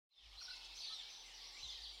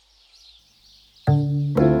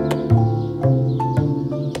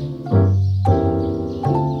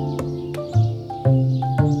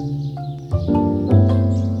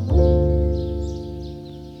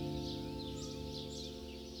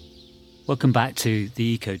Welcome back to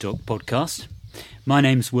the EcoDoc podcast. My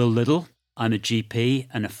name's Will Liddle. I'm a GP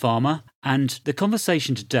and a farmer, and the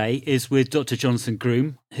conversation today is with Dr. Jonathan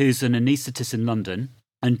Groom, who's an anaesthetist in London.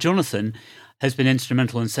 And Jonathan has been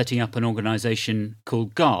instrumental in setting up an organisation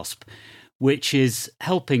called GASP, which is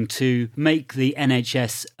helping to make the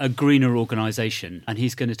NHS a greener organisation. And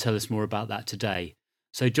he's going to tell us more about that today.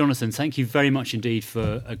 So, Jonathan, thank you very much indeed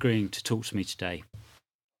for agreeing to talk to me today.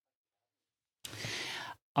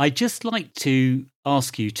 I'd just like to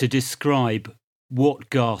ask you to describe what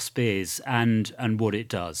GASP is and what it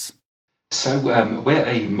does. So we're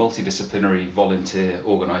a multidisciplinary volunteer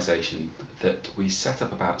organisation that we set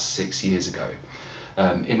up about 6 years ago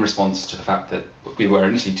in response to the fact that we were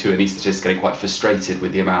initially two anaesthetists getting quite frustrated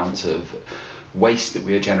with the amount of waste that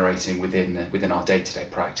we were generating within our day-to-day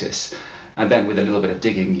practice. And then with a little bit of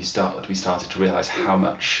digging, we started to realise how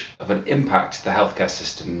much of an impact the healthcare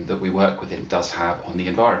system that we work within does have on the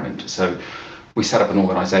environment. So we set up an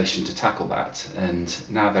organisation to tackle that, and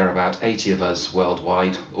now there are about 80 of us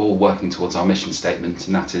worldwide, all working towards our mission statement,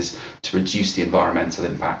 and that is to reduce the environmental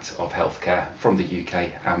impact of healthcare from the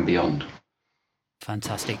UK and beyond.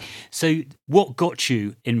 Fantastic. So what got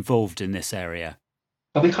you involved in this area?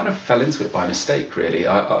 Well, we kind of fell into it by mistake, really.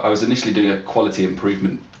 I was initially doing a quality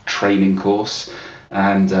improvement training course,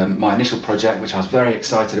 and my initial project, which I was very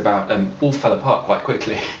excited about, all fell apart quite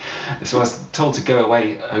quickly. So I was told to go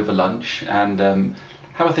away over lunch and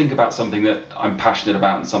have a think about something that I'm passionate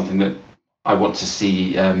about and something that I want to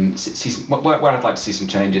see where I'd like to see some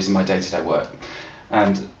changes in my day-to-day work.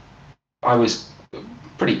 And I was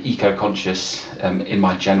pretty eco-conscious in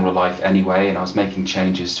my general life anyway, and I was making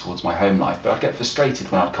changes towards my home life, but I'd get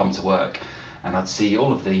frustrated when I'd come to work and I'd see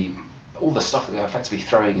all the stuff that we were effectively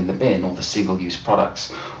throwing in the bin, all the single-use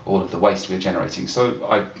products, all of the waste we were generating. So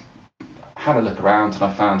I had a look around and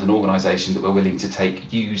I found an organisation that were willing to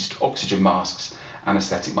take used oxygen masks,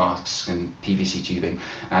 anaesthetic masks and PVC tubing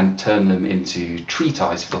and turn them into tree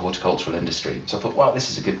ties for the horticultural industry. So I thought, wow,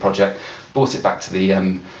 this is a good project. Brought it back to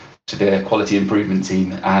the quality improvement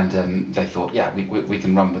team, and they thought, yeah, we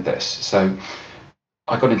can run with this. So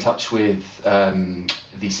I got in touch with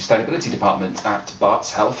the sustainability department at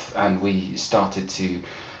Barts Health, and we started to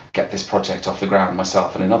get this project off the ground,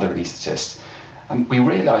 myself and another anaesthetist. And we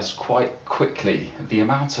realised quite quickly the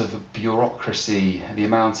amount of bureaucracy, the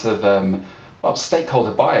amount of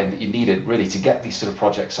stakeholder buy-in that you needed really to get these sort of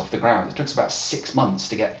projects off the ground. It took us about 6 months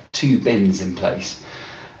to get 2 bins in place.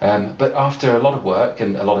 But after a lot of work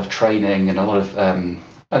and a lot of training and a lot of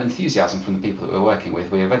enthusiasm from the people that we were working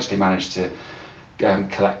with, we eventually managed to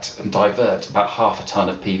collect and divert about 0.5 ton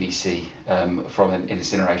of PVC from an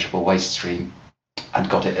incineratable waste stream and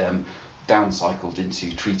got it downcycled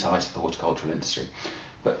into tree ties for the horticultural industry.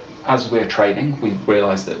 But as we're training, we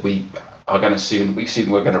realised that we were going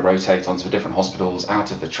to rotate onto different hospitals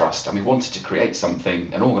out of the trust, and we wanted to create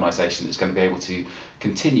an organisation that's going to be able to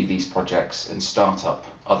continue these projects and start up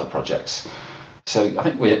other projects. So I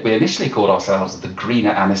think we initially called ourselves the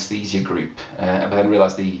Greener Anaesthesia Group, but then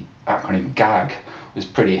realised the acronym GAG was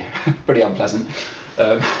pretty unpleasant.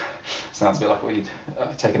 Sounds a bit like we'd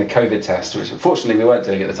taken a COVID test, which unfortunately we weren't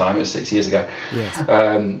doing at the time. It was 6 years ago. Yes.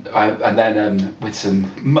 And then with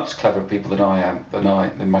some much cleverer people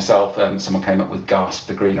than myself, someone came up with GASP,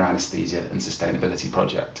 the Greener Anaesthesia and Sustainability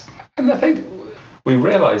Project. And I think we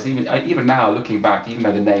realised, even now, looking back, even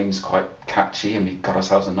though the name's quite catchy and we got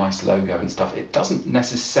ourselves a nice logo and stuff, it doesn't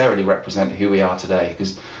necessarily represent who we are today.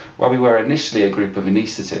 Because while we were initially a group of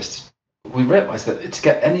anaesthetists, we realised that to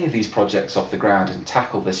get any of these projects off the ground and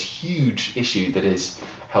tackle this huge issue that is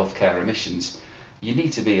healthcare emissions, you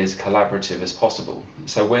need to be as collaborative as possible.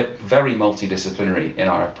 So we're very multidisciplinary in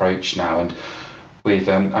our approach now, and we've,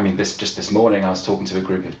 this morning I was talking to a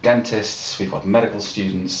group of dentists, we've got medical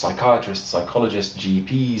students, psychiatrists, psychologists,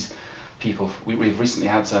 GPs, people. We've recently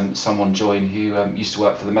had someone join who used to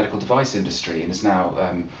work for the medical device industry and is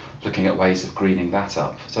now looking at ways of greening that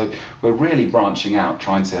up. So we're really branching out,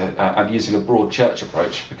 trying to and using a broad church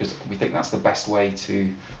approach, because we think that's the best way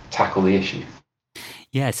to tackle the issue.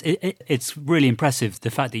 Yes, it's really impressive,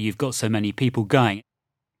 the fact that you've got so many people going.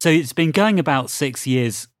 So it's been going about 6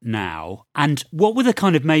 years now. And what were the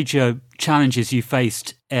kind of major challenges you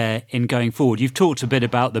faced in going forward? You've talked a bit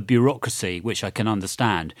about the bureaucracy, which I can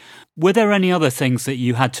understand. Were there any other things that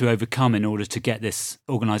you had to overcome in order to get this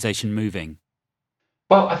organisation moving?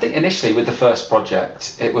 Well, I think initially with the first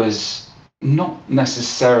project, it was not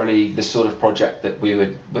necessarily the sort of project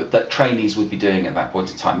that trainees would be doing at that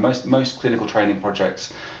point in time. Most clinical training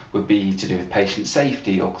projects would be to do with patient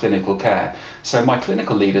safety or clinical care. So my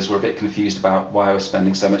clinical leaders were a bit confused about why I was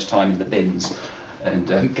spending so much time in the bins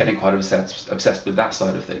and getting quite obsessed with that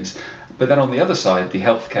side of things. But then on the other side, the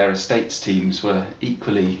healthcare estates teams were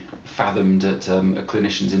equally fathomed at a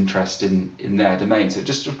clinician's interest in their domain. So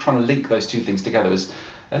just sort of trying to link those two things together was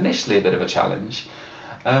initially a bit of a challenge.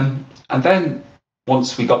 And then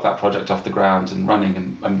once we got that project off the ground and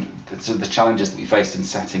running, and the challenges that we faced in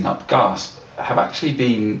setting up GASP have actually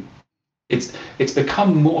been, it's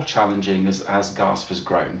become more challenging as GASP has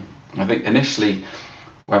grown. I think initially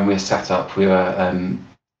when we were set up, we were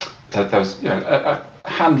there was a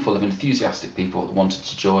handful of enthusiastic people that wanted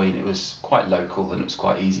to join. It was quite local and it was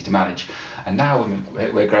quite easy to manage. And now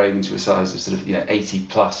we're growing into a size of sort of 80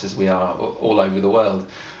 plus as we are all over the world.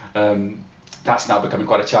 That's now becoming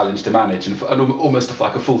quite a challenge to manage and almost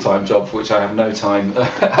like a full-time job for which I have no time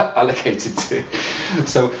allocated to.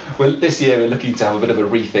 So this year we're looking to have a bit of a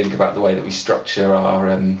rethink about the way that we structure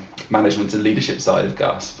our management and leadership side of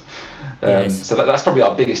GASP. Yes. So that's probably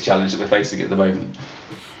our biggest challenge that we're facing at the moment.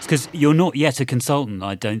 It's because you're not yet a consultant,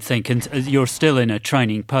 I don't think, and you're still in a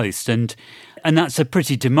training post, and that's a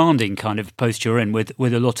pretty demanding kind of post you're in with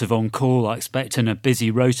a lot of on-call, I expect, and a busy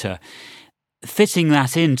rota. Fitting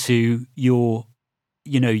that into your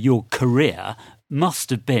career must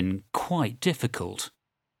have been quite difficult.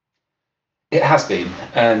 It has been,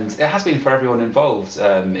 and it has been for everyone involved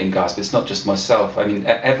in GASP. It's not just myself. I mean,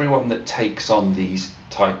 everyone that takes on this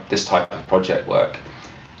type of project work,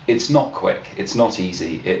 it's not quick, it's not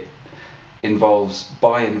easy. It involves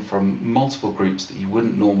buy-in from multiple groups that you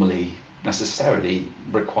wouldn't normally necessarily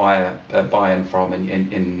require buy-in from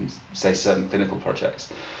in say, certain clinical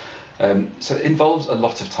projects. So it involves a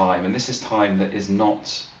lot of time, and this is time that is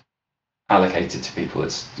not allocated to people.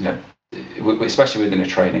 It's especially within a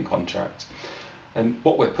training contract. And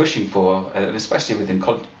what we're pushing for, and especially within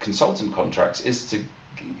consultant contracts, is to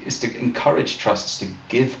encourage trusts to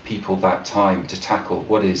give people that time to tackle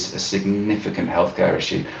what is a significant healthcare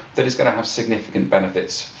issue that is going to have significant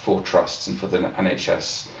benefits for trusts and for the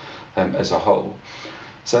NHS as a whole.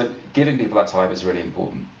 So giving people that time is really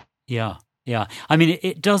important. Yeah. Yeah, I mean,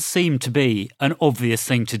 it does seem to be an obvious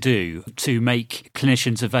thing to do to make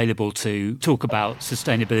clinicians available to talk about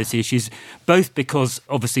sustainability issues, both because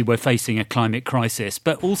obviously we're facing a climate crisis,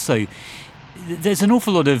 but also there's an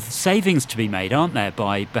awful lot of savings to be made, aren't there,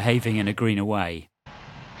 by behaving in a greener way?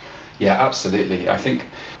 Yeah, absolutely. I think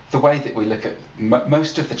the way that we look at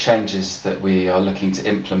most of the changes that we are looking to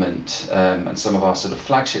implement and some of our sort of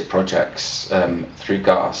flagship projects through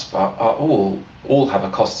GASP are all have a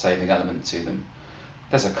cost-saving element to them.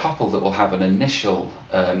 There's a couple that will have an initial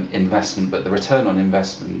investment, but the return on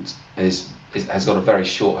investment has got a very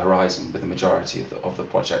short horizon with the majority of the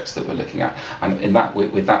projects that we're looking at. And in that,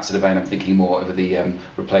 with that sort of vein, I'm thinking more over the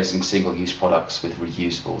replacing single-use products with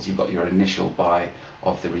reusables. You've got your initial buy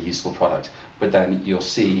of the reusable product, but then you'll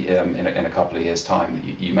see in a couple of years' time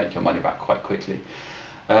that you make your money back quite quickly.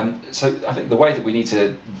 So I think the way that we need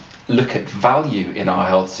to look at value in our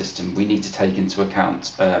health system, we need to take into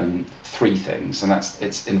account three things, and that's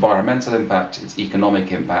its environmental impact, its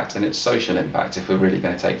economic impact, and its social impact if we're really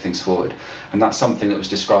going to take things forward. And that's something that was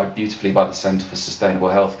described beautifully by the Centre for Sustainable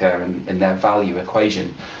Healthcare in their value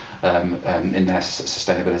equation in their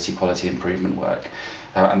sustainability quality improvement work.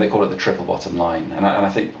 And they call it the triple bottom line. And I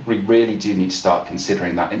think we really do need to start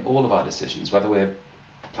considering that in all of our decisions, whether we're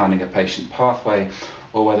planning a patient pathway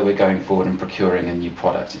or whether we're going forward and procuring a new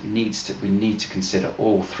product. We need to consider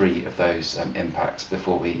all three of those impacts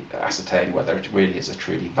before we ascertain whether it really is a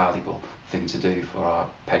truly valuable thing to do for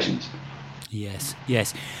our patients. Yes.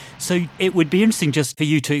 So it would be interesting just for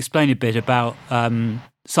you to explain a bit about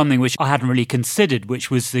something which I hadn't really considered,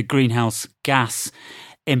 which was the greenhouse gas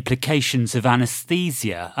implications of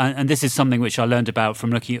anaesthesia. And this is something which I learned about from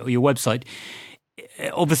looking at your website.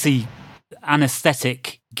 Obviously,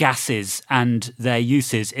 anaesthetic gases and their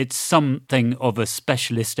uses, it's something of a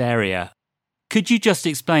specialist area. Could you just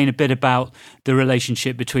explain a bit about the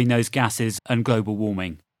relationship between those gases and global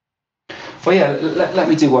warming? Well, yeah, let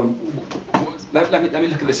me do one. Let me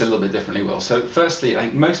look at this a little bit differently, Will. So firstly, I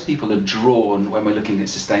think most people are drawn, when we're looking at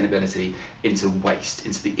sustainability, into waste,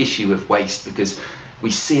 into the issue of waste, because we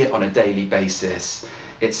see it on a daily basis.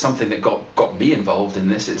 It's something that got me involved in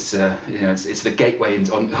this. It's it's the gateway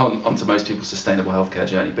onto most people's sustainable healthcare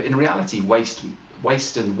journey. But in reality, waste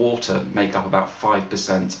and water make up about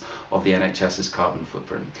 5% of the NHS's carbon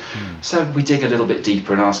footprint. So we dig a little bit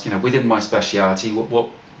deeper and ask, within my speciality,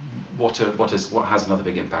 what has another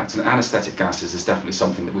big impact? And anaesthetic gases is definitely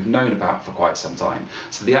something that we've known about for quite some time.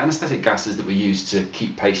 So the anaesthetic gases that we use to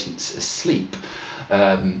keep patients asleep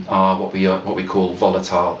are what we call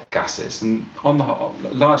volatile gases. And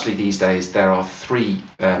largely these days there are three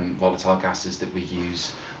volatile gases that we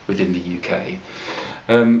use within the UK.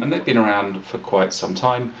 And they've been around for quite some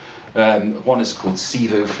time. One is called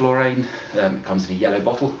sevoflurane. It comes in a yellow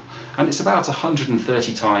bottle, and it's about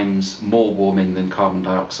 130 times more warming than carbon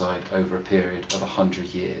dioxide over a period of 100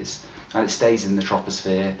 years. And it stays in the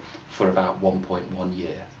troposphere for about 1.1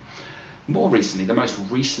 year. More recently, the most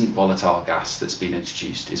recent volatile gas that's been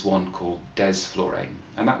introduced is one called desflurane,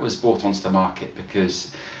 and that was brought onto the market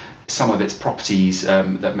because some of its properties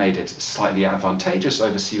that made it slightly advantageous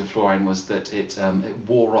over sevoflurane was that it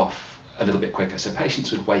wore off a little bit quicker, so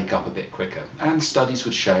patients would wake up a bit quicker, and studies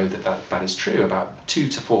would show that is true, about 2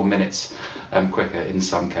 to 4 minutes quicker in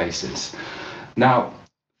some cases. Now,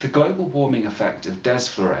 the global warming effect of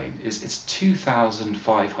desflurane is it's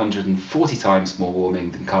 2,540 times more warming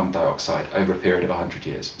than carbon dioxide over a period of 100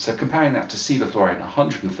 years. So comparing that to sevoflurane,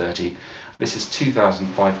 130, this is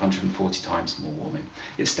 2,540 times more warming.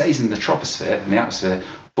 It stays in the troposphere, in the atmosphere,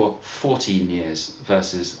 for 14 years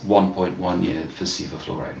versus 1.1 year for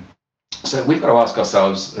sevoflurane. So we've got to ask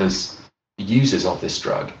ourselves as users of this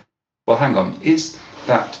drug, well, hang on, is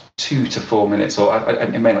that 2 to 4 minutes, or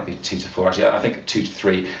it may not be 2 to 4, actually, I think 2 to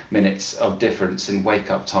 3 minutes of difference in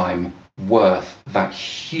wake-up time worth that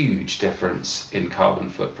huge difference in carbon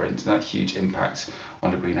footprint and that huge impact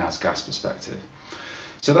on a greenhouse gas perspective?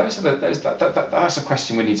 So that's a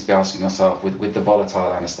question we need to be asking ourselves with the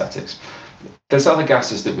volatile anaesthetics. There's other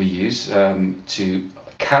gases that we use to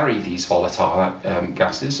carry these volatile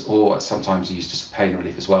gases, or sometimes used as pain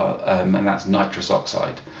relief as well, and that's nitrous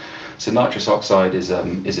oxide. So nitrous oxide is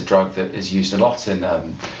a drug that is used a lot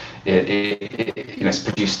it's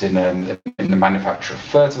produced in the manufacture of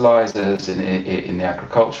fertilizers, in the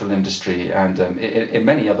agricultural industry, and in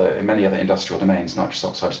many other industrial domains. Nitrous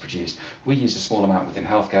oxide is produced. We use a small amount within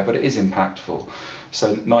healthcare, but it is impactful.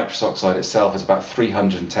 So nitrous oxide itself is about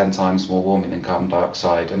 310 times more warming than carbon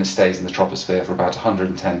dioxide, and it stays in the troposphere for about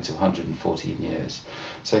 110 to 114 years.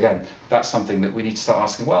 So again, that's something that we need to start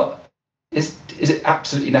asking, well, is it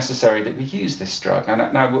absolutely necessary that we use this drug?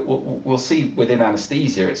 And now we'll see within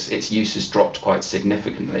anaesthesia, its use has dropped quite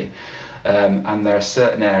significantly. And there are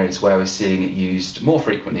certain areas where we're seeing it used more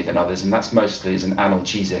frequently than others, and that's mostly as an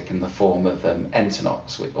analgesic in the form of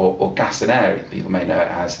Entonox, or gas and air, people may know it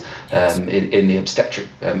as, in the obstetric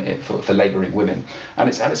for labouring women. And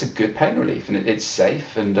it's a good pain relief, and it's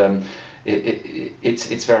safe, and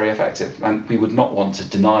it's very effective, and we would not want to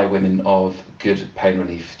deny women of good pain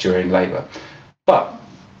relief during labour. But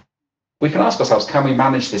we can ask ourselves, can we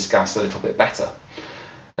manage this gas a little bit better?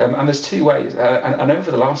 And there's two ways, and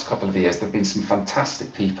over the last couple of years there have been some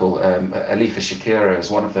fantastic people. Alifa Shakira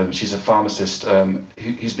is one of them. She's a pharmacist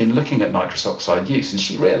who's been looking at nitrous oxide use, and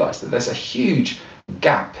she realised that there's a huge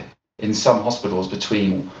gap in some hospitals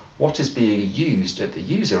between what is being used at the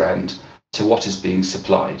user end to what is being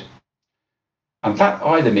supplied. And that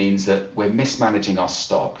either means that we're mismanaging our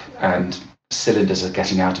stock and cylinders are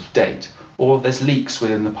getting out of date, or there's leaks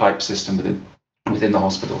within the pipe system within the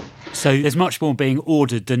hospital. So there's much more being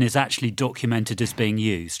ordered than is actually documented as being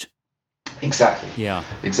used. Exactly. Yeah.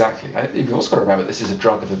 Exactly. You've also got to remember this is a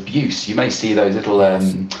drug of abuse. You may see those little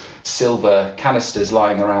silver canisters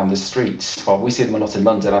lying around the streets. Well, we see them a lot in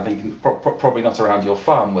London. I think probably not around your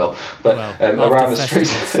farm, Will, but around the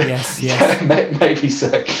streets. Yes. maybe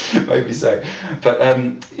so.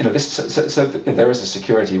 But so there is a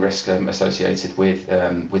security risk associated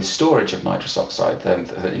with storage of nitrous oxide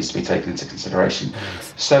that needs to be taken into consideration.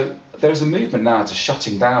 Yes. So there's a movement now to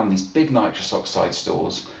shutting down these big nitrous oxide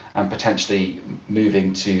stores and potentially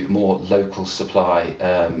moving to more local supply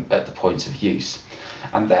at the point of use.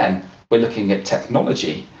 And then we're looking at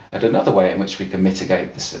technology, at another way in which we can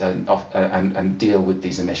mitigate this and deal with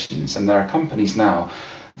these emissions. And there are companies now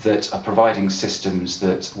that are providing systems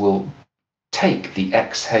that will take the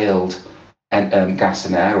exhaled gas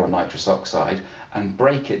and air, or nitrous oxide, and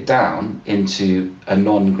break it down into a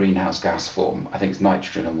non-greenhouse gas form. I think it's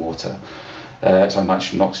nitrogen and water. Nitrogen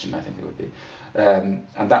and oxygen, I think it would be.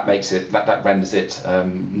 And that makes it, that renders it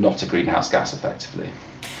not a greenhouse gas effectively.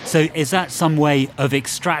 So is that some way of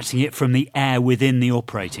extracting it from the air within the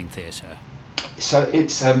operating theatre? So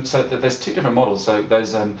it's so there's two different models. So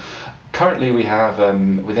there's currently we have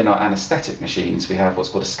within our anaesthetic machines, we have what's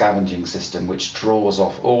called a scavenging system, which draws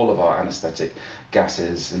off all of our anaesthetic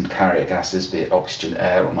gases and carrier gases, be it oxygen,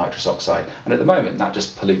 air, or nitrous oxide. And at the moment, that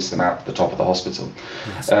just pollutes them out the top of the hospital.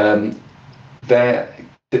 Yes.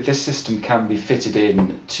 This system can be fitted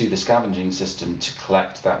in to the scavenging system to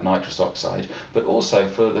collect that nitrous oxide, but also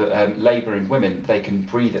for the labouring women, they can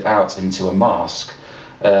breathe it out into a mask,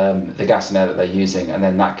 the gas and air that they're using, and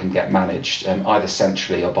then that can get managed either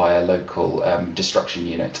centrally or by a local destruction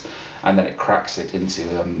unit, and then it cracks it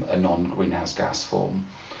into a non-greenhouse gas form.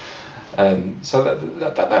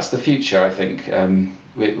 That's the future, I think,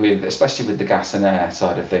 especially with the gas and air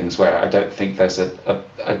side of things, where I don't think there's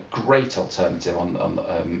a great alternative on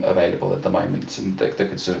available at the moment, and that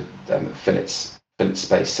could sort of fill its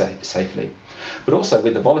space safely. But also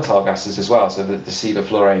with the volatile gases as well, so the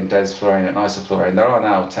sevoflurane, desflurane, and isoflurane, there are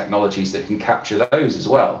now technologies that can capture those as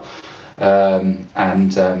well. And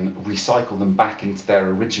recycle them back into their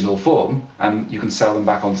original form, and you can sell them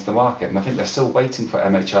back onto the market. And I think they're still waiting for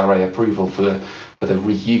MHRA approval for the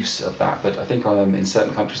reuse of that. But I think in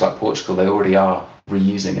certain countries like Portugal, they already are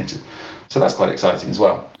reusing it. So that's quite exciting as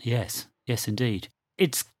well. Yes, indeed.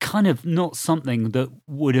 It's kind of not something that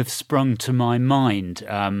would have sprung to my mind,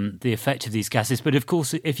 the effect of these gases. But of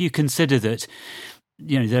course, if you consider that,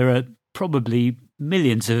 there are probably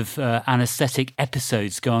millions of anaesthetic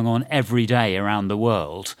episodes going on every day around the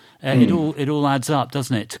world, it all adds up,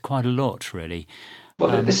 doesn't it, to quite a lot, really.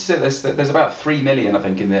 Well, there's about 3 million, I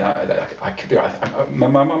think, in the. I could be right. My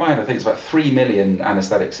mind, I think it's about 3 million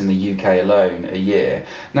anaesthetics in the UK alone a year.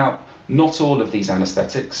 Now, not all of these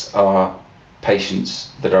anaesthetics are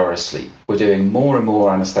patients that are asleep. We're doing more and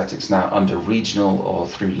more anaesthetics now under regional or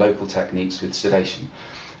through local techniques with sedation.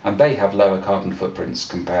 And they have lower carbon footprints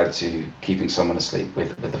compared to keeping someone asleep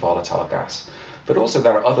with the volatile gas. But also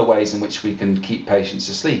there are other ways in which we can keep patients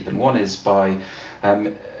asleep. And one is by,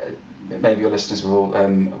 maybe your listeners will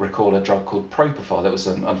recall a drug called propofol. That was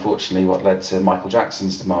unfortunately what led to Michael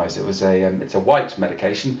Jackson's demise. It's a white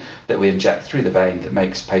medication that we inject through the vein that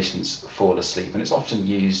makes patients fall asleep. And it's often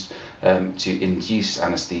used to induce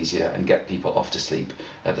anaesthesia and get people off to sleep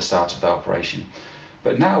at the start of the operation.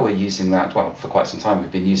 But now we're using that, well, for quite some time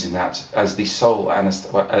we've been using that as the sole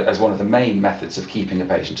as one of the main methods of keeping a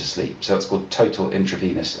patient asleep. So it's called total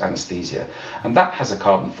intravenous anaesthesia. And that has a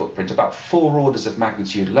carbon footprint about 4 orders of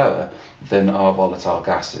magnitude lower than our volatile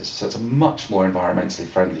gases. So it's a much more environmentally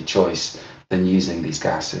friendly choice than using these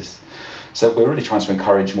gases. So we're really trying to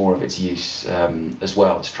encourage more of its use as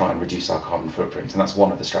well to try and reduce our carbon footprint. And that's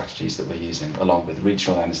one of the strategies that we're using, along with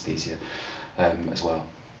regional anaesthesia as well.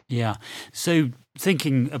 Yeah. So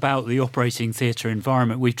thinking about the operating theatre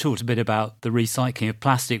environment, we've talked a bit about the recycling of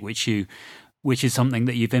plastic, which is something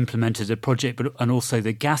that you've implemented a project, and also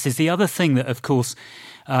the gases. The other thing that, of course,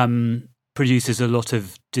 produces a lot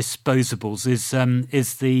of disposables is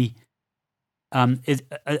the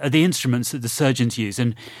instruments that the surgeons use.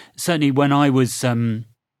 And certainly when I was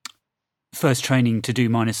first training to do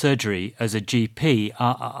minor surgery as a GP,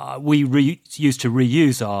 we used to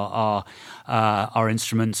reuse our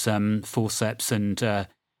instruments, forceps and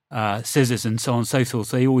scissors and so on and so forth.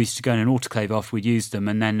 So they all used to go in an autoclave after we'd used them,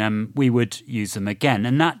 and then we would use them again.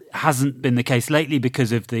 And that hasn't been the case lately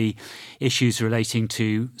because of the issues relating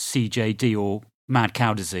to CJD, or mad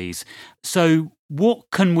cow disease. So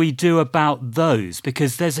what can we do about those?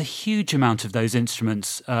 Because there's a huge amount of those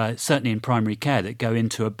instruments, certainly in primary care, that go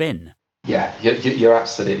into a bin. Yeah, you're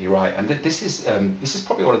absolutely right. And this is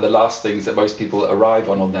probably one of the last things that most people arrive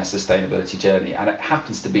on their sustainability journey. And it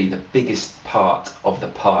happens to be the biggest part of the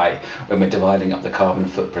pie when we're dividing up the carbon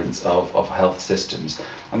footprints of health systems.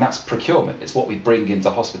 And that's procurement. It's what we bring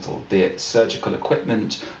into hospital, be it surgical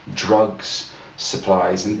equipment, drugs,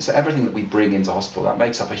 supplies. And so everything that we bring into hospital, that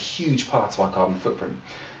makes up a huge part of our carbon footprint.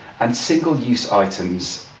 And single-use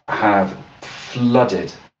items have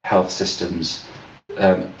flooded health systems,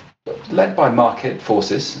 led by market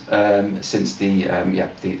forces since the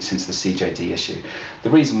CJD issue. The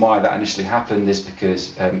reason why that initially happened is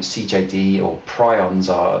because CJD or prions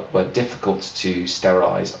were difficult to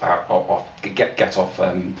sterilise or get off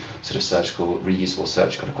sort of reusable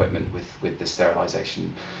surgical equipment with the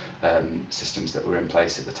sterilisation systems that were in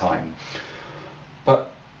place at the time.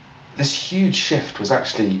 But this huge shift was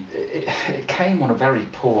actually, it came on a very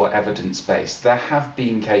poor evidence base. There have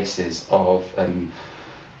been cases of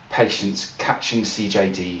patients catching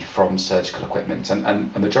CJD from surgical equipment, and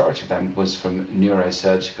a majority of them was from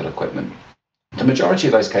neurosurgical equipment. The majority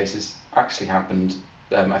of those cases actually happened,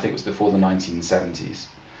 I think it was before the 1970s.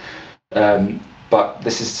 But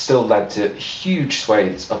this has still led to huge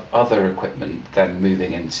swathes of other equipment then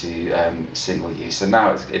moving into single use. And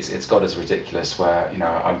now it's got as ridiculous where,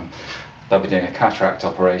 they'll be doing a cataract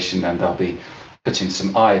operation and they'll be putting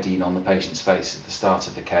some iodine on the patient's face at the start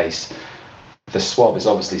of the case. The swab is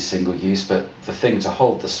obviously single use, but the thing to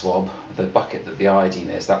hold the swab, the bucket that the iodine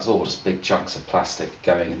is, that's all just big chunks of plastic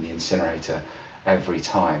going in the incinerator every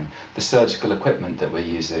time. The surgical equipment that we're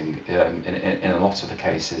using in a lot of the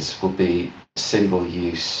cases will be single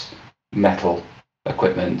use metal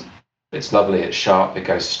equipment. It's lovely, it's sharp, it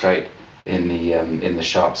goes straight in the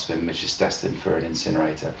sharps bin, which is destined for an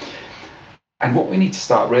incinerator. And what we need to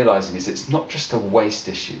start realizing is it's not just a waste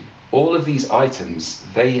issue. all of these items,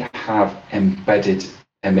 they have embedded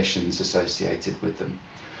emissions associated with them.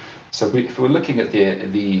 So if we're looking at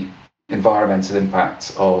the environmental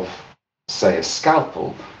impact of, say, a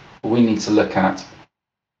scalpel, we need to look at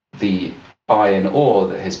the iron ore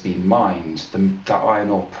that has been mined, that iron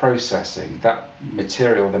ore processing, that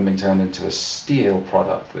material then being turned into a steel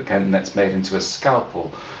product that's made into a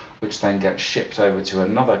scalpel, which then gets shipped over to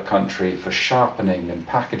another country for sharpening and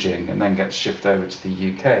packaging, and then gets shipped over to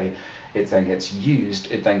the UK. It then gets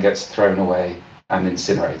used, it then gets thrown away and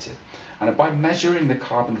incinerated. And by measuring the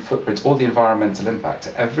carbon footprint or the environmental impact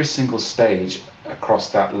at every single stage across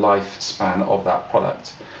that lifespan of that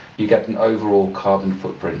product, you get an overall carbon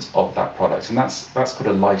footprint of that product. And that's called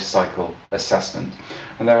a life cycle assessment.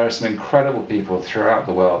 And there are some incredible people throughout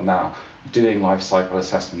the world now doing life cycle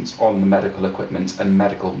assessments on the medical equipment and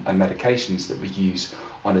medications that we use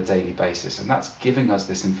on a daily basis. And that's giving us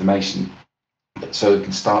this information so we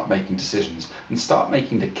can start making decisions and start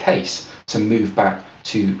making the case to move back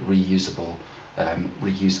to reusable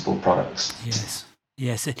products.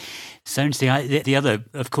 Yes. So interesting. The other,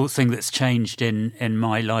 of course, thing that's changed in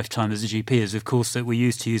my lifetime as a GP is, of course, that we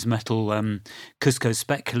used to use metal Cusco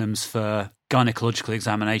speculums for gynecological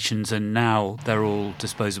examinations, and now they're all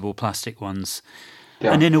disposable plastic ones.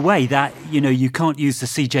 Yeah. And in a way that, you can't use the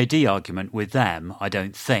CJD argument with them, I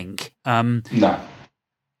don't think. No,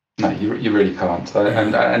 you really can't.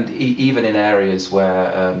 And even in areas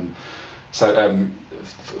where, for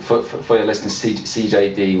your listeners,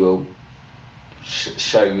 CJD will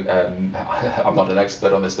show, I'm not an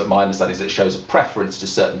expert on this, but my understanding is it shows a preference to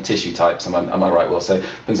certain tissue types. Am I right, Will? So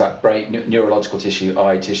things like brain, neurological tissue,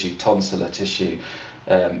 eye tissue, tonsillar tissue.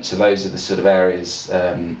 So those are the sort of areas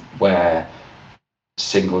where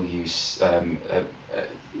single-use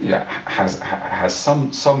has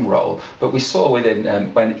some role. But we saw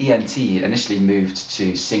within when ENT initially moved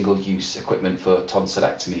to single-use equipment for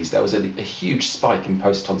tonsillectomies, there was a huge spike in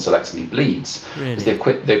post-tonsillectomy bleeds because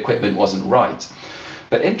the equipment wasn't right.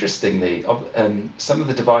 But interestingly, some of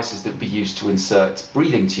the devices that we use to insert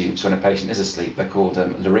breathing tubes when a patient is asleep, they're called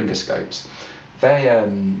laryngoscopes.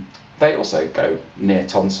 They also go near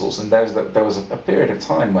tonsils, and there was a period of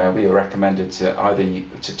time where we were recommended to either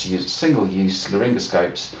to use single-use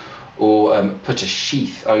laryngoscopes or put a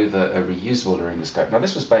sheath over a reusable laryngoscope. Now,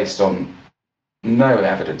 this was based on no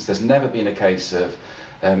evidence. There's never been a case of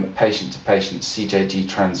patient-to-patient CJD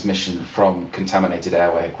transmission from contaminated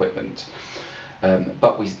airway equipment.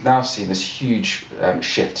 But we've now seen this huge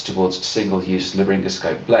shift towards single-use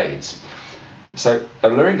laryngoscope blades. So a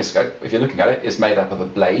laryngoscope, if you're looking at it, is made up of a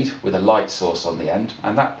blade with a light source on the end,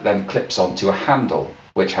 and that then clips onto a handle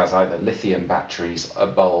which has either lithium batteries, a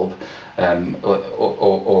bulb,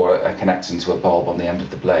 or connects into a bulb on the end of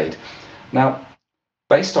the blade. Now,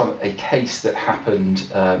 based on a case that happened,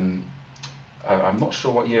 I'm not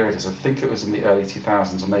sure what year it is, I think it was in the early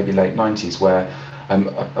 2000s or maybe late 90s, where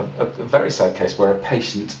a very sad case where a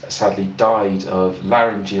patient sadly died of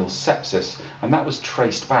laryngeal sepsis, and that was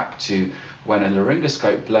traced back to when a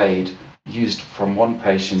laryngoscope blade used from one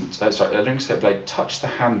patient, a laryngoscope blade touched the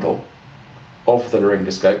handle of the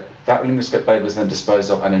laryngoscope. That laryngoscope blade was then disposed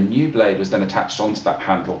of, and a new blade was then attached onto that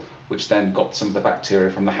handle, which then got some of the bacteria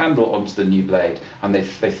from the handle onto the new blade, and they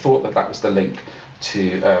thought that was the link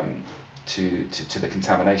to the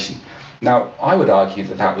contamination. Now, I would argue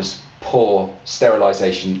that was poor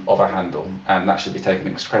sterilisation of a handle, and that should be taken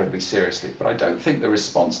incredibly seriously. But I don't think the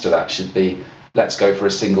response to that should be, let's go for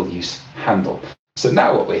a single-use handle. So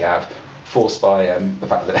now what we have, forced by the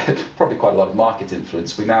fact that probably quite a lot of market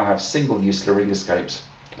influence, we now have single-use laryngoscopes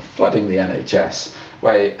flooding the NHS,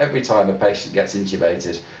 where every time a patient gets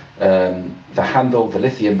intubated, the handle, the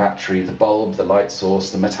lithium battery, the bulb, the light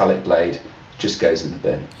source, the metallic blade just goes in the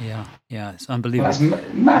bin. Yeah, it's unbelievable.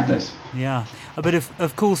 That's madness. Yeah, but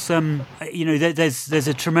of course, there's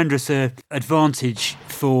a tremendous advantage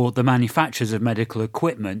for the manufacturers of medical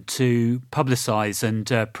equipment to publicise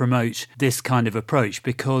and promote this kind of approach,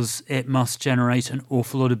 because it must generate an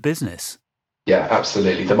awful lot of business. Yeah,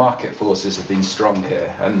 absolutely. The market forces have been strong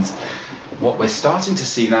here, and what we're starting to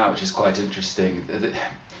see now, which is quite interesting,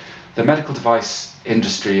 the medical device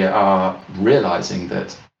industry are realising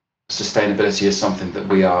that sustainability is something that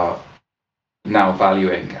we are now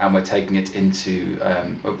valuing, and we're taking it into,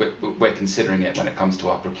 we're considering it when it comes to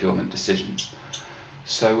our procurement decisions.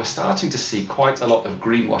 So we're starting to see quite a lot of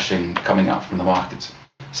greenwashing coming out from the market.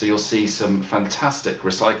 So you'll see some fantastic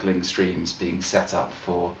recycling streams being set up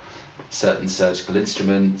for certain surgical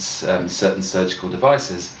instruments, certain surgical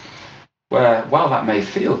devices. where while that may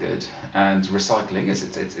feel good, and recycling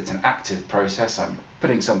it's an active process, I'm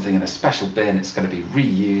putting something in a special bin, it's going to be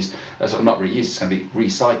reused, not reused, it's going to be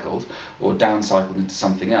recycled or downcycled into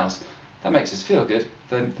something else. That makes us feel good.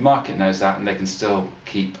 The market knows that, and they can still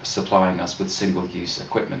keep supplying us with single-use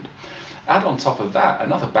equipment. Add on top of that,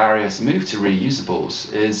 another barrier to move to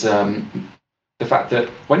reusables is the fact that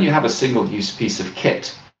when you have a single-use piece of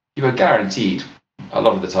kit, you are guaranteed a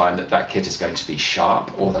lot of the time that kit is going to be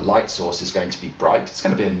sharp, or the light source is going to be bright. It's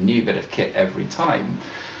going to be a new bit of kit every time.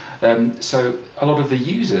 So a lot of the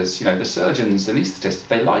users, the surgeons, the anaesthetists,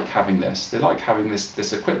 they like having this. They like having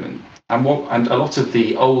this equipment. And a lot of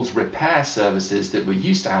the old repair services that we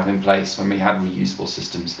used to have in place when we had reusable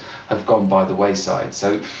systems have gone by the wayside.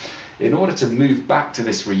 So in order to move back to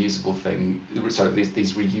this reusable thing, so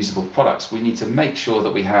these reusable products, we need to make sure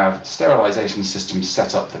that we have sterilisation systems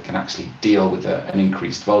set up that can actually deal with an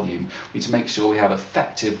increased volume. We need to make sure we have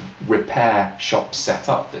effective repair shops set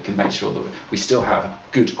up that can make sure that we still have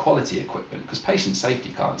good quality equipment, because patient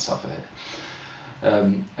safety can't suffer here.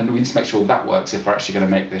 And we need to make sure that works if we're actually going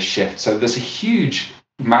to make this shift. So there's a huge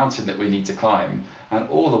mountain that we need to climb, and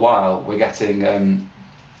all the while we're getting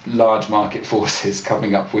large market forces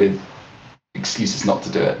coming up with excuses not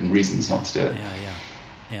to do it and reasons not to do it.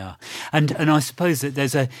 Yeah. And I suppose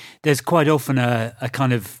that there's quite often a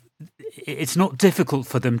kind of, it's not difficult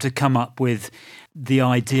for them to come up with the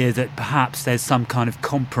idea that perhaps there's some kind of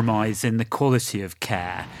compromise in the quality of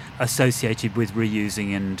care associated with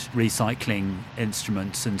reusing and recycling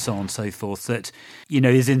instruments and so on and so forth that,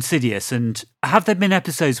 is insidious. And have there been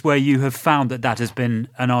episodes where you have found that has been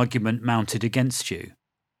an argument mounted against you?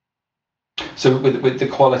 So with the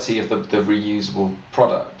quality of the reusable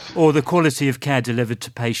product? Or the quality of care delivered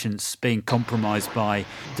to patients being compromised by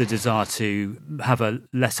the desire to have a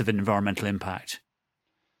less of an environmental impact?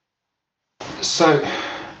 So,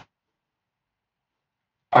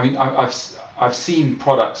 I mean, I've seen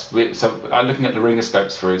products looking at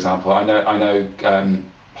laryngoscopes, for example. I know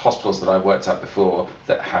hospitals that I've worked at before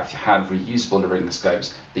that have had reusable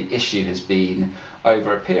laryngoscopes. The issue has been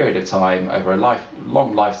over a period of time, over a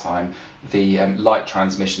long lifetime, the light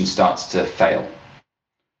transmission starts to fail.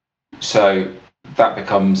 So that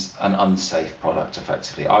becomes an unsafe product,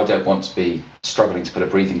 effectively. I don't want to be struggling to put a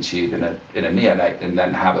breathing tube in a neonate and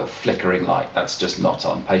then have a flickering light. That's just not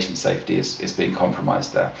on. Patient safety is being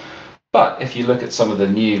compromised there. But if you look at some of the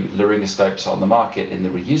new laryngoscopes on the market in the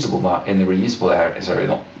reusable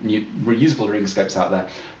laryngoscopes out there,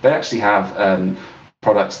 they actually have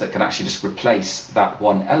products that can actually just replace that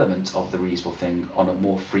one element of the reusable thing on a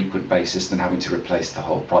more frequent basis than having to replace the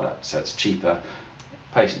whole product. So it's cheaper,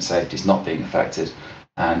 patient safety is not being affected,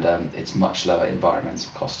 and it's much lower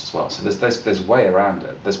environmental cost as well. So there's ways around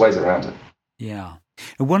it. Yeah.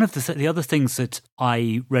 One of the other things that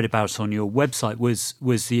I read about on your website was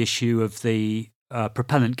the issue of the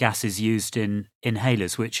propellant gases used in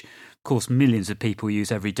inhalers, which, of course, millions of people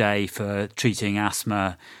use every day for treating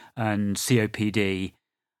asthma and COPD.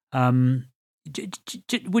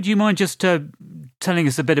 Would you mind just telling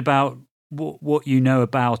us a bit about what you know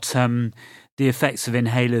about the effects of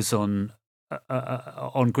inhalers on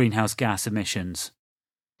greenhouse gas emissions?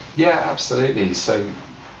 Yeah, absolutely. So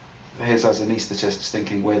here's us anaesthetists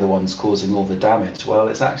thinking we're the ones causing all the damage. Well,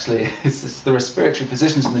 it's the respiratory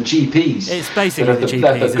physicians and the GPs. It's basically the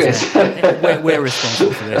GPs, isn't it? We're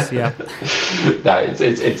responsible for this, yeah. No,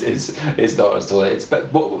 it's not at all.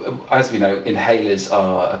 As we know, inhalers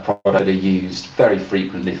are a product that are used very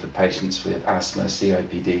frequently for patients with asthma,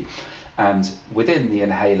 COPD. And within the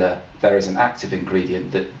inhaler, there is an active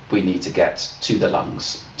ingredient that we need to get to the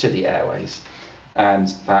lungs, to the airways. And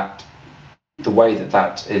the way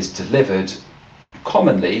that is delivered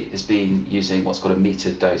commonly is being using what's called a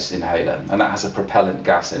metered dose inhaler, and that has a propellant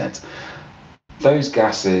gas in it. Those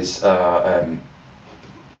gases,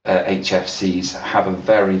 HFCs, have a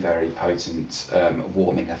very, very potent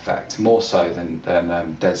warming effect, more so than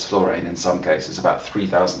desflurane in some cases, about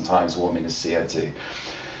 3,000 times warming as CO2.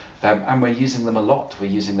 And we're using them a lot. We're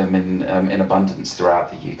using them in abundance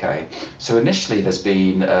throughout the UK. So initially there's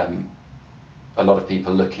been a lot of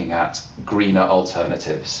people looking at greener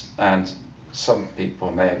alternatives, and some people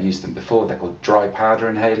may have used them before. They're called dry powder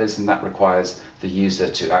inhalers, and that requires the user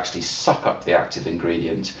to actually suck up the active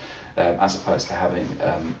ingredient as opposed to having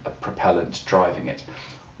a propellant driving it.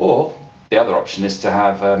 Or the other option is to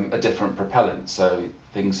have a different propellant. So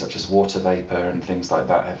things such as water vapor and things like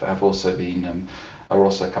that have also been are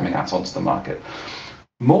also coming out onto the market.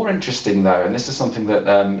 More interesting, though, and this is something that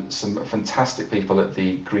some fantastic people at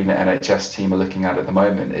the Greener NHS team are looking at the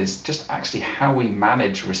moment, is just actually how we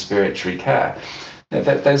manage respiratory care.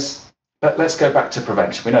 There's But let's go back to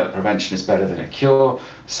prevention. We know that prevention is better than a cure.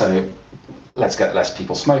 So let's get less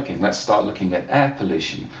people smoking. Let's start looking at air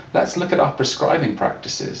pollution. Let's look at our prescribing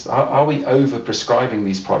practices. Are we over prescribing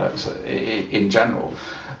these products in general?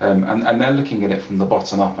 And they're looking at it from the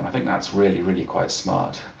bottom up. And I think that's really, really quite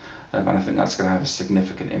smart. And I think that's going to have a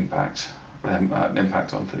significant impact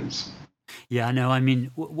on things. Yeah, no, I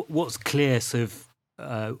mean, what's clear sort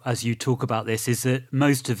of as you talk about this is that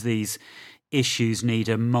most of these issues need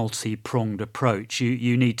a multi-pronged approach.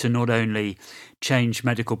 You need to not only change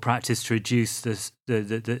medical practice to reduce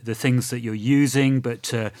the things that you're using, but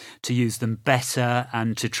to use them better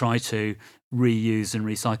and to try to reuse and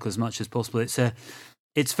recycle as much as possible.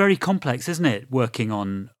 It's very complex, isn't it? Working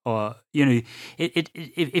on,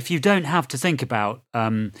 if you don't have to think about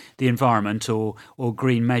the environment or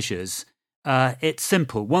green measures. It's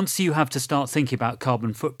simple. Once you have to start thinking about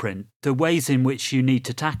carbon footprint, the ways in which you need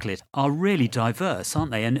to tackle it are really diverse, aren't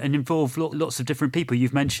they? And involve lots of different people.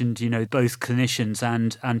 You've mentioned, both clinicians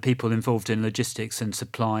and people involved in logistics and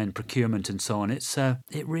supply and procurement and so on.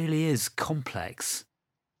 It really is complex.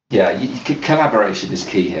 Yeah, collaboration is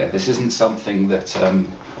key here. This isn't something that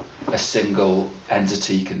a single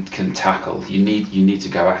entity can tackle. You need to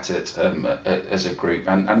go at it as a group,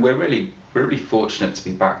 and we're really fortunate to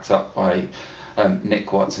be backed up by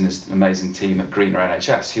Nick Watts and his amazing team at Greener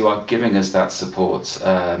NHS, who are giving us that support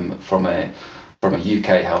from a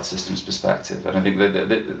UK health systems perspective. And I think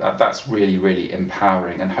that's really, really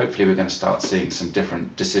empowering. And hopefully we're going to start seeing some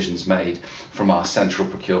different decisions made from our central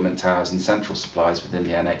procurement towers and central supplies within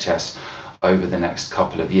the NHS over the next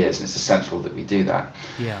couple of years. And it's essential that we do that.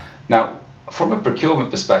 Yeah. Now, from a procurement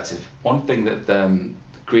perspective, one thing that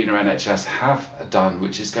Greener NHS have done,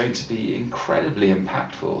 which is going to be incredibly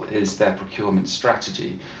impactful, is their procurement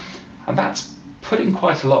strategy. And that's putting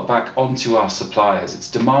quite a lot back onto our suppliers. It's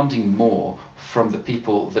demanding more from the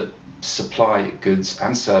people that supply goods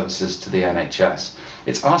and services to the NHS.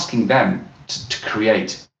 It's asking them to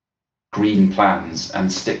create green plans and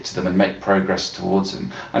stick to them and make progress towards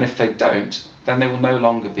them. And if they don't, then they will no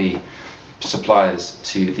longer be suppliers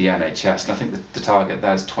to the NHS. And I think the target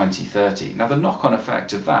there is 2030. Now, the knock-on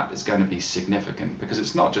effect of that is going to be significant, because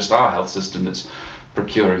it's not just our health system that's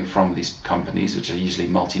procuring from these companies, which are usually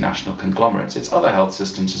multinational conglomerates. It's other health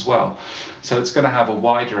systems as well. So it's going to have a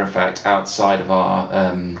wider effect outside of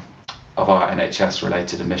our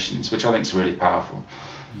NHS-related emissions, which I think is really powerful.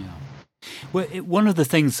 Yeah. Well, one of the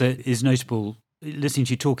things that is notable, listening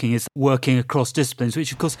to you talking, is working across disciplines,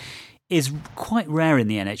 which of course is quite rare in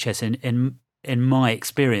the NHS in my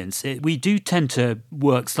experience. We do tend to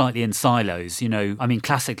work slightly in silos. I mean,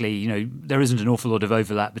 classically, there isn't an awful lot of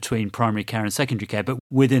overlap between primary care and secondary care, but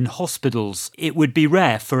within hospitals, it would be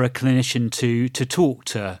rare for a clinician to talk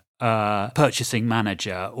to a purchasing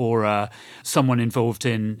manager or someone involved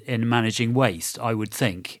in managing waste, I would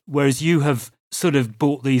think. Whereas you have sort of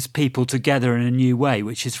brought these people together in a new way,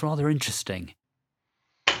 which is rather interesting.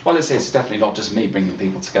 Well, it's definitely not just me bringing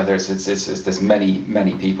people together. There's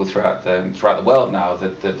many people throughout the world now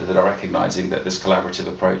that are recognising that this collaborative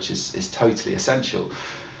approach is totally essential.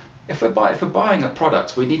 If we're buying a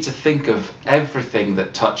product, we need to think of everything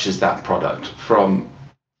that touches that product, from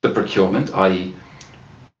the procurement, i.e.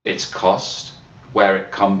 its cost, where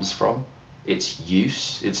it comes from, its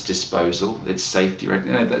use, its disposal, its safety.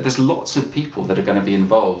 There's lots of people that are going to be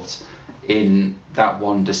involved in that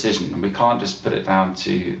one decision, and we can't just put it down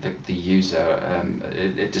to the user.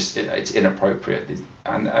 It's inappropriate.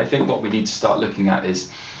 And I think what we need to start looking at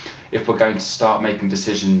is, if we're going to start making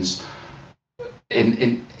decisions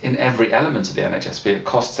in every element of the NHS, be it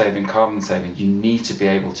cost saving, carbon saving, you need to be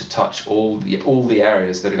able to touch all the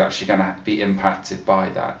areas that are actually going to be impacted by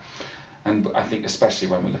that. And I think especially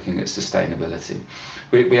when we're looking at sustainability,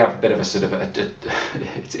 we have a bit of a sort of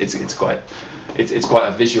it's quite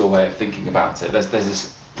a visual way of thinking about it. There's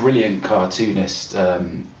this brilliant cartoonist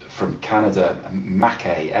from Canada,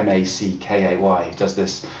 Mackay, Mackay, who does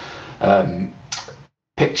this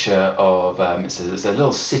picture of it's a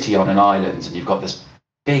little city on an island, and you've got this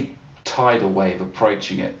big tidal wave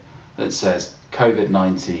approaching it that says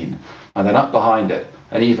COVID-19, and then up behind it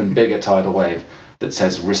an even bigger tidal wave that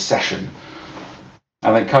says recession.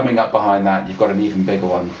 And then coming up behind that, you've got an even bigger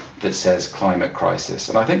one that says climate crisis.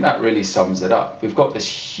 And I think that really sums it up. We've got this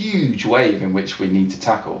huge wave in which we need to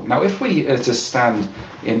tackle. Now, if we are to stand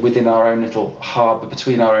within our own little harbour,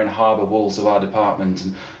 between our own harbour walls of our department,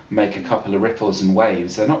 and make a couple of ripples and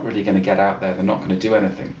waves, they're not really going to get out there. They're not going to do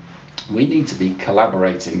anything. We need to be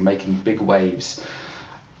collaborating, making big waves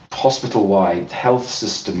hospital-wide, health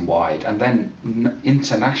system-wide, and then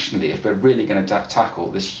internationally, if we're really going to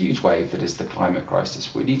tackle this huge wave that is the climate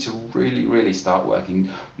crisis, we need to really, really start working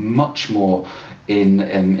much more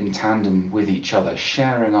in tandem with each other,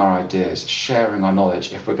 sharing our ideas, sharing our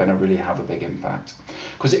knowledge, if we're going to really have a big impact.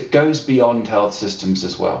 Because it goes beyond health systems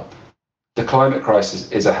as well. The climate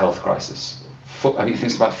crisis is a health crisis. I think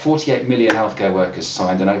it's about 48 million healthcare workers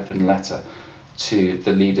signed an open letter to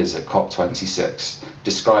the leaders at COP26,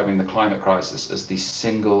 describing the climate crisis as the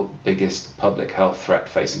single biggest public health threat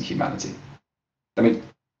facing humanity. I mean,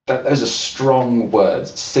 those are strong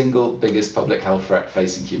words, single biggest public health threat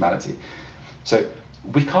facing humanity. So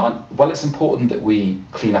we can't, well, it's important that we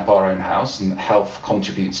clean up our own house, and health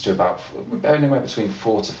contributes to about anywhere between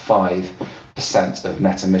 4 to 5% of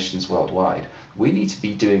net emissions worldwide. We need to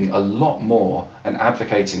be doing a lot more and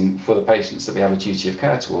advocating for the patients that we have a duty of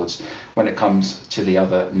care towards when it comes to the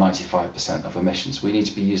other 95% of emissions. We need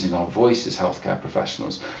to be using our voice as healthcare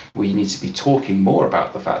professionals. We need to be talking more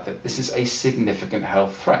about the fact that this is a significant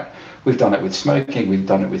health threat. We've done it with smoking, we've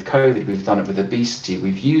done it with COVID, we've done it with obesity.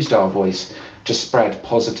 We've used our voice to spread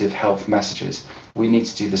positive health messages. We need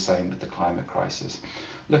to do the same with the climate crisis.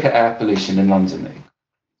 Look at air pollution in London.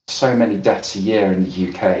 So many deaths a year in the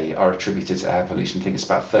UK are attributed to air pollution. I think it's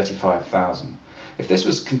about 35,000. If this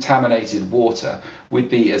was contaminated water, we'd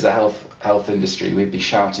be, as a health industry, we'd be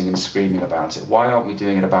shouting and screaming about it. Why aren't we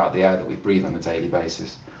doing it about the air that we breathe on a daily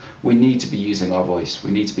basis? We need to be using our voice. We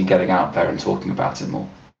need to be getting out there and talking about it more.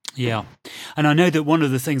 Yeah. And I know that one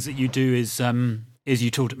of the things that you do is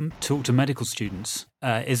you talk to medical students.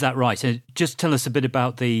 Is that right? Just tell us a bit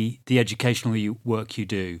about the educational work you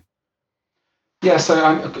do. Yeah, so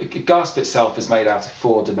GASP itself is made out of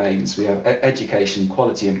 4 domains. We have education,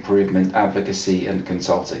 quality improvement, advocacy, and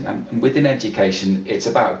consulting. And within education, it's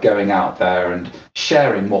about going out there and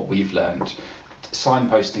sharing what we've learned,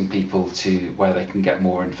 signposting people to where they can get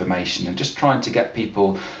more information, and just trying to get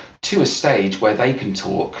people to a stage where they can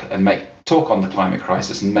talk on the climate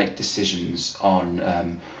crisis and make decisions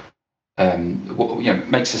on,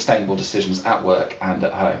 make sustainable decisions at work and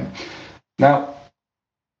at home. Now,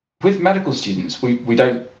 with medical students, we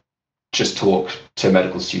don't just talk to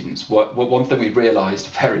medical students. One thing we realised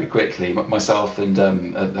very quickly, myself and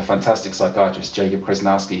the fantastic psychiatrist Jacob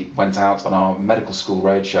Krasnowski went out on our medical school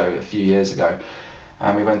roadshow a few years ago,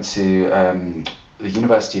 and we went to the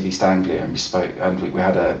University of East Anglia, and we spoke, and we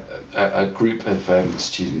had a group of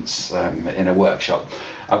students in a workshop.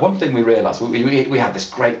 And one thing we realised, we had this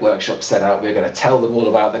great workshop set out. We were going to tell them all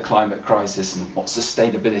about the climate crisis and what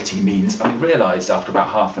sustainability means. And we realised after about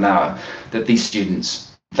half an hour that these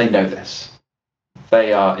students, they know this.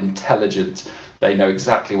 They are intelligent. They know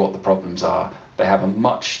exactly what the problems are. They have a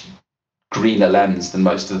much greener lens than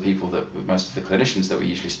most of the clinicians that we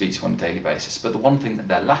usually speak to on a daily basis. But the one thing that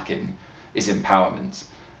they're lacking is empowerment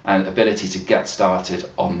and ability to get started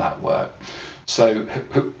on that work. So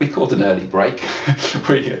we called an early break.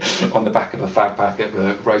 We, on the back of a fag packet,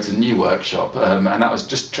 wrote a new workshop, and that was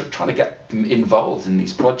just trying to get them involved in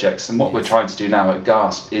these projects. And what we're trying to do now at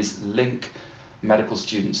GASP is link medical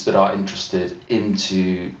students that are interested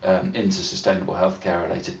into sustainable healthcare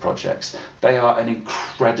related projects. They are an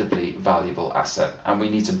incredibly valuable asset, and we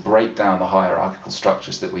need to break down the hierarchical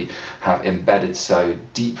structures that we have embedded so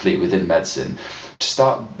deeply within medicine to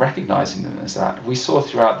start recognizing them as that. We saw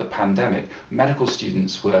throughout the pandemic, medical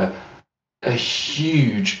students were a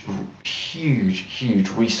huge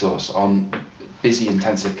resource on busy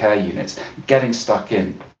intensive care units, getting stuck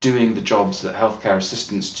in, doing the jobs that healthcare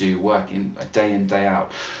assistants do, working day in, day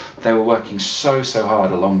out. They were working so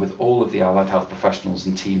hard along with all of the allied health professionals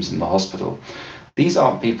and teams in the hospital. These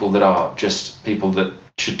aren't people that are just people that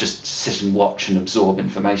should just sit and watch and absorb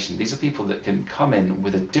information. These are people that can come in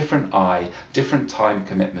with a different eye, different time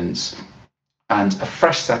commitments, and a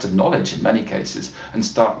fresh set of knowledge in many cases, and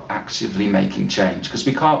start actively making change, because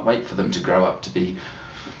we can't wait for them to grow up to be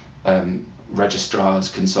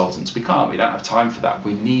registrars, consultants. We don't have time for that.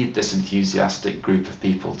 We need this enthusiastic group of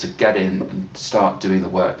people to get in and start doing the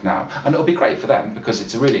work now. And it'll be great for them because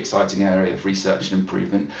it's a really exciting area of research and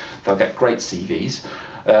improvement. They'll get great CVs,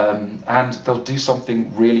 and they'll do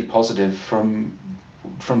something really positive from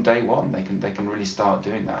day one. They can really start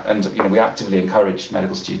doing that. And we actively encourage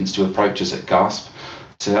medical students to approach us at GASP,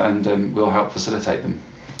 and we'll help facilitate them.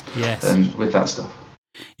 Yes. With that stuff.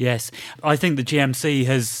 Yes, I think the GMC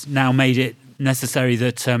has now made it necessary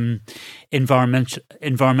that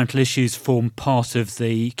environmental issues form part of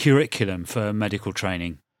the curriculum for medical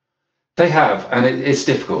training. They have, and it's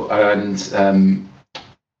difficult. And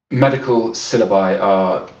medical syllabi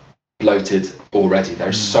are bloated already.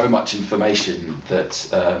 There's so much information that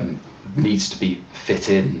needs to be fit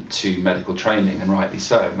in to medical training, and rightly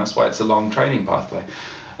so. And that's why it's a long training pathway.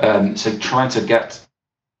 So trying to get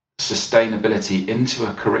sustainability into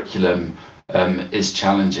a curriculum is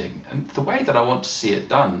challenging. And the way that I want to see it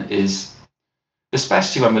done is,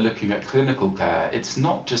 especially when we're looking at clinical care, it's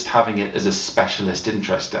not just having it as a specialist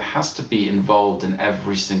interest. It has to be involved in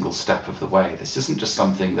every single step of the way. This isn't just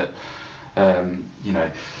something that,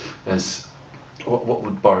 as what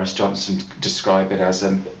would Boris Johnson describe it as?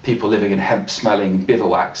 People living in hemp-smelling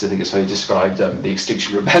bivouacs. I think it's how he described the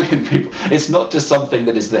Extinction Rebellion people. It's not just something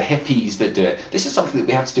that is the hippies that do it. This is something that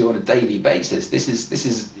we have to do on a daily basis. This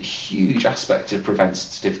is a huge aspect of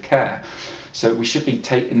preventative care. So we should be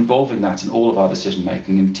involving that in all of our decision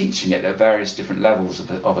making and teaching it at various different levels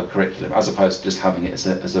of a curriculum, as opposed to just having it as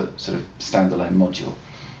a sort of standalone module.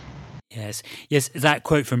 Yes, that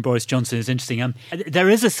quote from Boris Johnson is interesting. There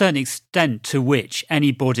is a certain extent to which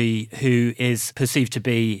anybody who is perceived to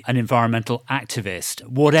be an environmental activist,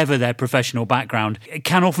 whatever their professional background,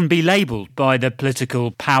 can often be labelled by the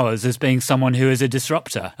political powers as being someone who is a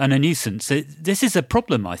disruptor and a nuisance. This is a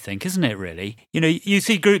problem, I think, isn't it, really? You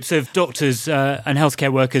see groups of doctors and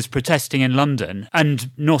healthcare workers protesting in London,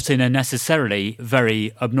 and not in a necessarily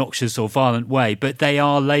very obnoxious or violent way, but they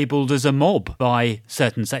are labelled as a mob by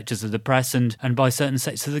certain sectors of the press and by certain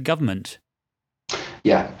sectors of the government.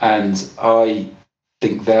 Yeah, and I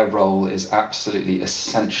think their role is absolutely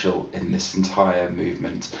essential in this entire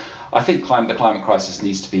movement. I think the climate crisis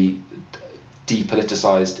needs to be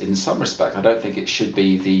depoliticised in some respect. I don't think it should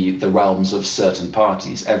be the realms of certain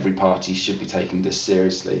parties. Every party should be taking this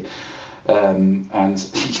seriously. And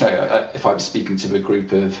if I'm speaking to a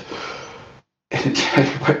group of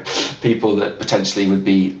people that potentially would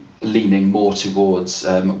be leaning more towards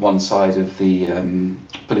one side of the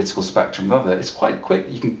political spectrum than the other, it's quite quick.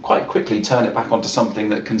 You can quite quickly turn it back onto something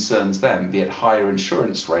that concerns them, be it higher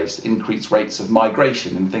insurance rates, increased rates of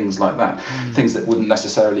migration, and things like that. Things that wouldn't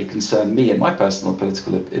necessarily concern me in my political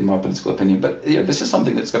opinion. But this is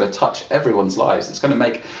something that's going to touch everyone's lives. It's going to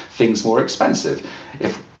make things more expensive.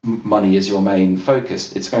 If money is your main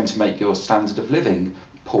focus, it's going to make your standard of living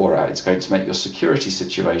poorer. It's going to make your security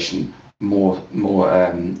situation more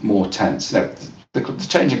tense. The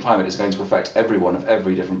changing climate is going to affect everyone of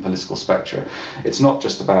every different political spectrum. It's not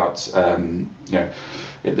just about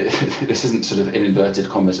this isn't sort of, in inverted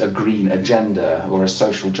commas, a green agenda or a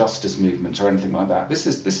social justice movement or anything like that. This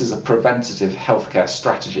is a preventative healthcare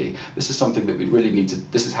strategy. This is something that we really need to.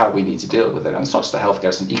 This is how we need to deal with it. And it's not just a healthcare;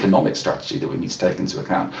 it's an economic strategy that we need to take into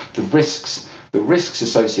account. The risks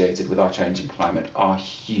associated with our changing climate are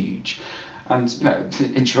huge. And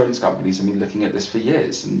insurance companies have been looking at this for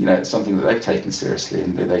years, and it's something that they've taken seriously,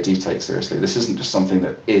 and they do take seriously. This isn't just something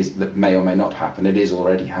that may or may not happen. It is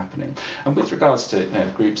already happening. And with regards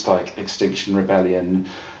to groups like Extinction Rebellion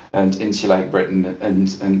and Insulate Britain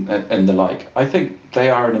and the like, I think they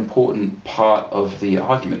are an important part of the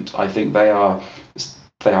argument. I think they are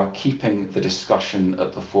keeping the discussion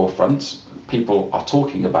at the forefront. People are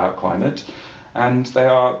talking about climate. And they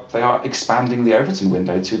are expanding the Overton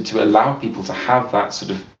window to allow people to have that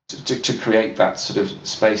sort of to create that sort of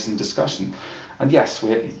space and discussion. And yes,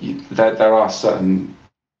 there are certain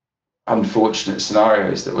unfortunate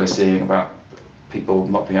scenarios that we're seeing about people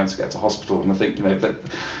not being able to get to hospital. And I think that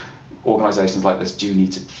organisations like this do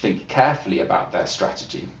need to think carefully about their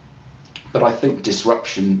strategy. But I think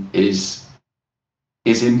disruption is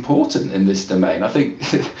important in this domain. I think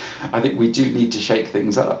we do need to shake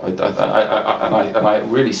things up. And I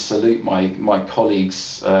really salute my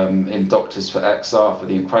colleagues in Doctors for XR for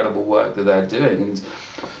the incredible work that they're doing and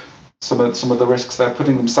some of the risks they're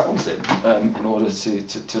putting themselves in order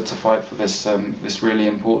to fight for this really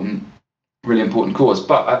important cause.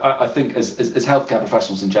 But I think as healthcare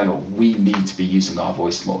professionals in general, we need to be using our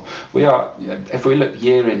voice more. We are, if we look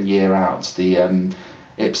year in, year out, the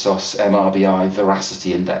Ipsos MRBI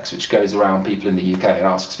Veracity Index, which goes around people in the UK and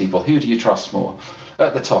asks people, who do you trust more?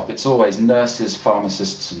 At the top, it's always nurses,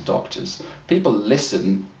 pharmacists and doctors. People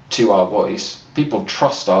listen to our voice. People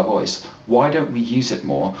trust our voice. Why don't we use it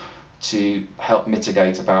more to help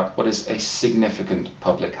mitigate about what is a significant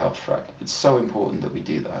public health threat? It's so important that we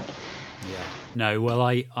do that. No, well,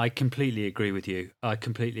 I completely agree with you.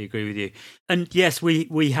 And yes,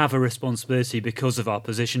 we have a responsibility because of our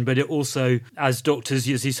position, but it also, as doctors,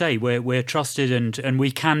 as you say, we're trusted and we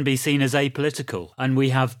can be seen as apolitical and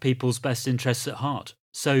we have people's best interests at heart.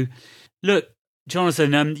 So, look,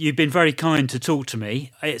 Jonathan, you've been very kind to talk to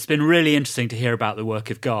me. It's been really interesting to hear about the work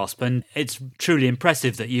of GASP, and it's truly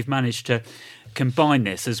impressive that you've managed to combine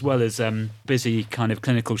this as well as busy kind of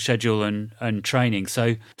clinical schedule and training.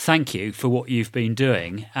 So thank you for what you've been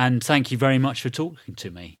doing, and thank you very much for talking to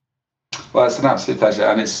me. Well, it's an absolute pleasure,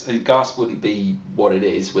 and GASP wouldn't be what it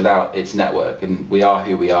is without its network, and we are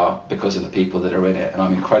who we are because of the people that are in it, and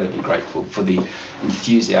I'm incredibly grateful for the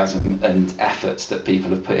enthusiasm and efforts that people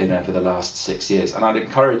have put in over the last 6 years. And I'd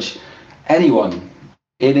encourage anyone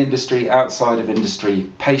in industry, outside of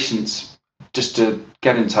industry, patients, just to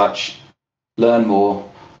get in touch, learn more,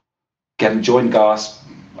 join GASP,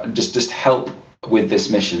 and just help with this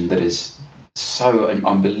mission that is so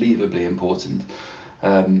unbelievably important.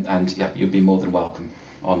 And yeah, you'd be more than welcome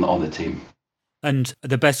on the team. And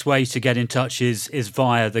the best way to get in touch is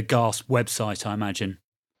via the GASP website, I imagine.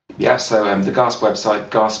 Yeah, so the GASP website,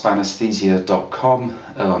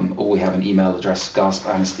 gaspanesthesia.com, or we have an email address,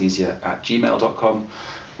 gaspanesthesia@gmail.com.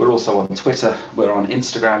 We're also on Twitter, we're on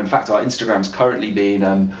Instagram. In fact, our Instagram's currently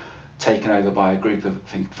being taken over by a group of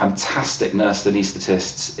fantastic nurse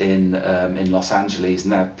anaesthetists in Los Angeles,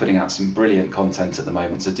 and they're putting out some brilliant content at the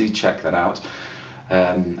moment, so do check that out.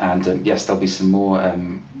 And yes, there'll be some more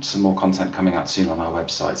content coming out soon on our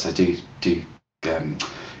website. So do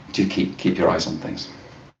keep your eyes on things.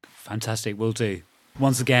 Fantastic, will do.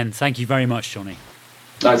 Once again, thank you very much, Johnny.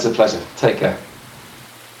 No, it's a pleasure. Take care.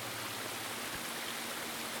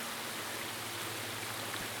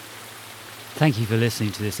 Thank you for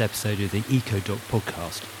listening to this episode of the EcoDoc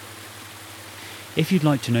podcast. If you'd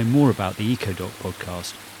like to know more about the EcoDoc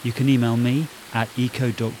podcast, you can email me at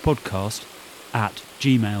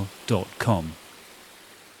ecodocpodcast@gmail.com.